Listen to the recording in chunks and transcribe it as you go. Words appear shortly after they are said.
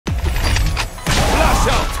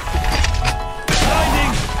Flash out!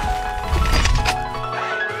 Blinding!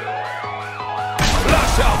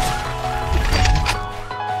 Flash out!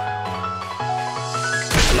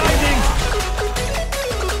 Blinding!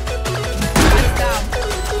 Lights down.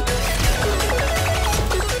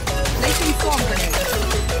 Placing swarm grenade.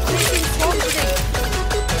 Placing swarm grenade.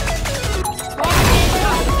 Swarm grenade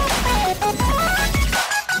out.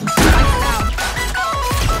 Lights down.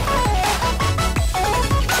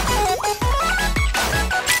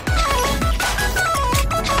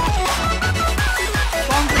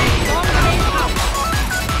 Swarm grenade out.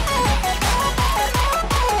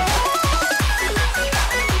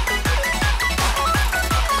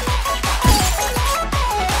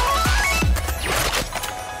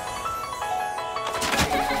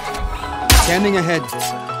 Scanning ahead.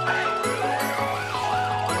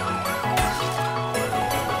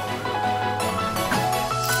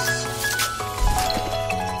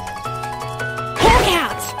 Look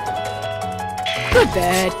out! Good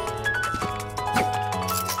bird.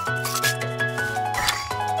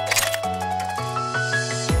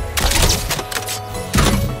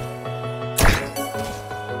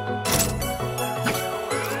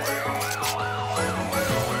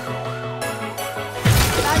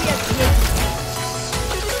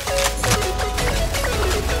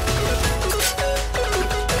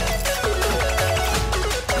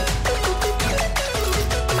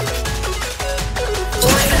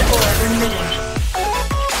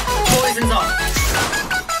 Poison's off.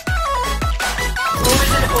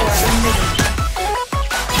 Poison orb emitting.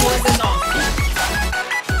 Poison's off.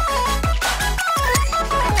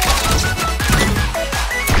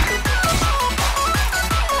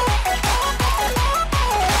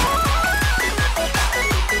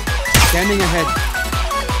 Scanning ahead.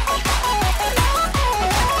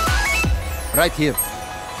 Right here.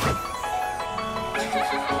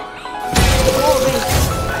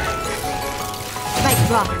 Spike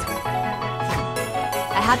dropped.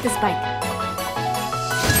 I had the spike.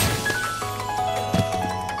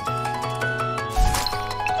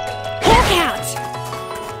 Look out!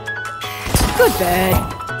 Good bird.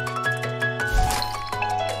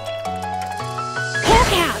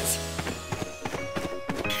 Look out!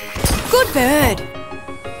 Good bird.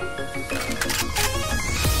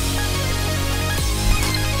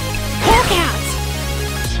 Look out!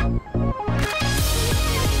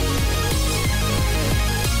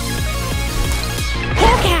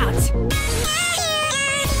 Look out!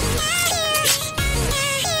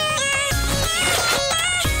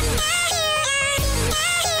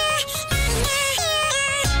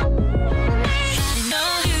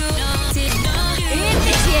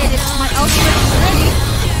 Initiated. My ultimate is ready.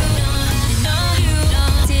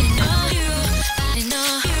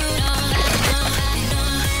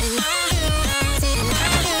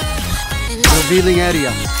 Revealing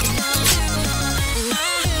area.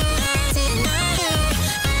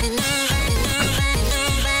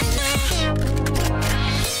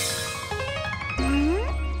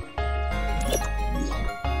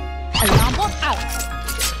 Alarm bot out.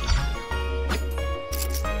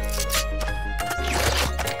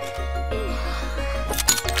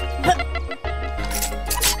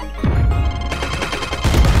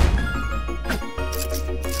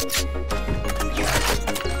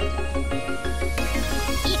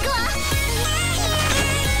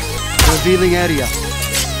 Revealing area.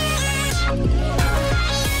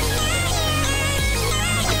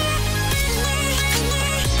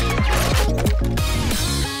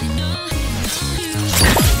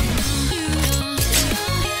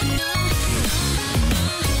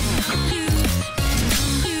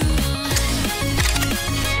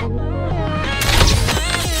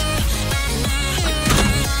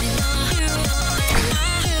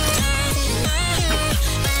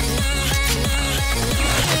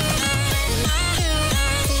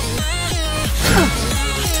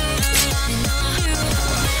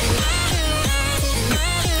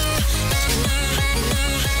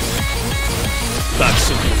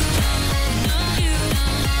 That's it.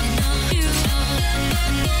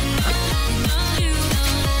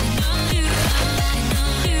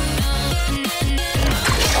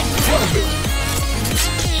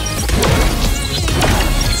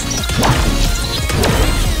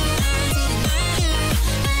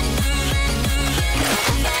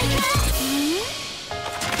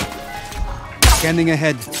 Scanning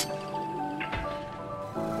ahead.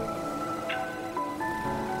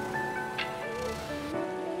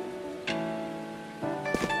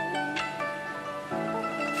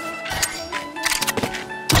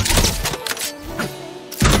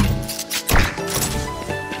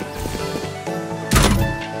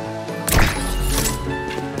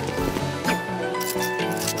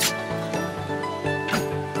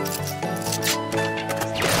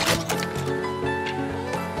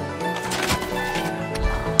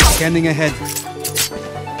 Scanning ahead.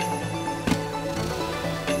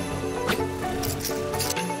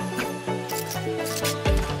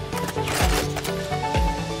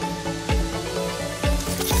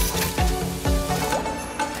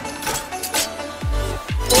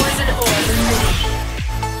 Poison orb emitting.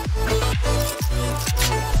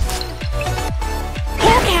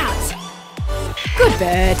 Hawk out! Good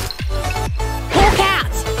bird. Hawk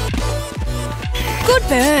out! Good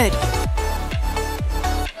bird.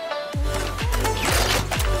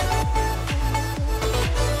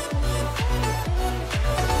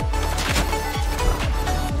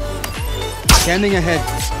 Scanning ahead.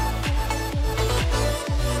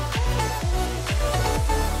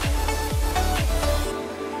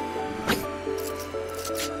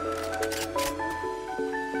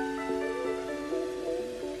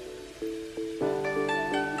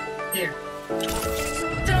 Here.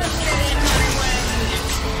 Don't get in my way.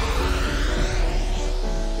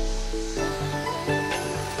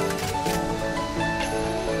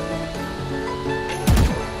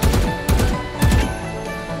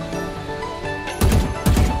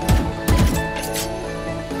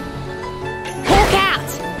 Hawk out!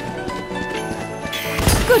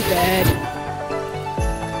 Good bird.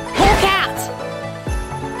 Hawk out!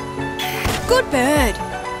 Good bird.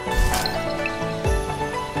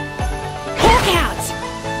 Hawk out!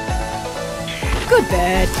 Good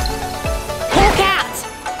bird. Hawk out!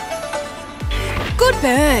 Good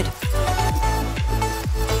bird.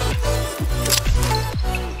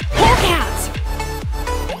 Hawk out!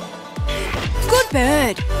 Good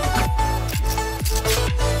bird.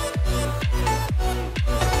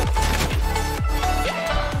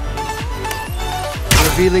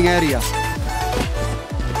 Revealing area.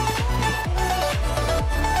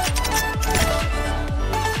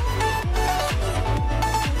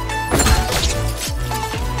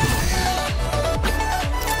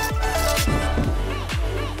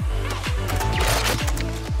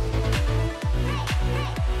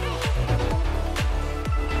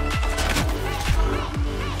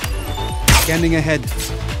 Scanning ahead.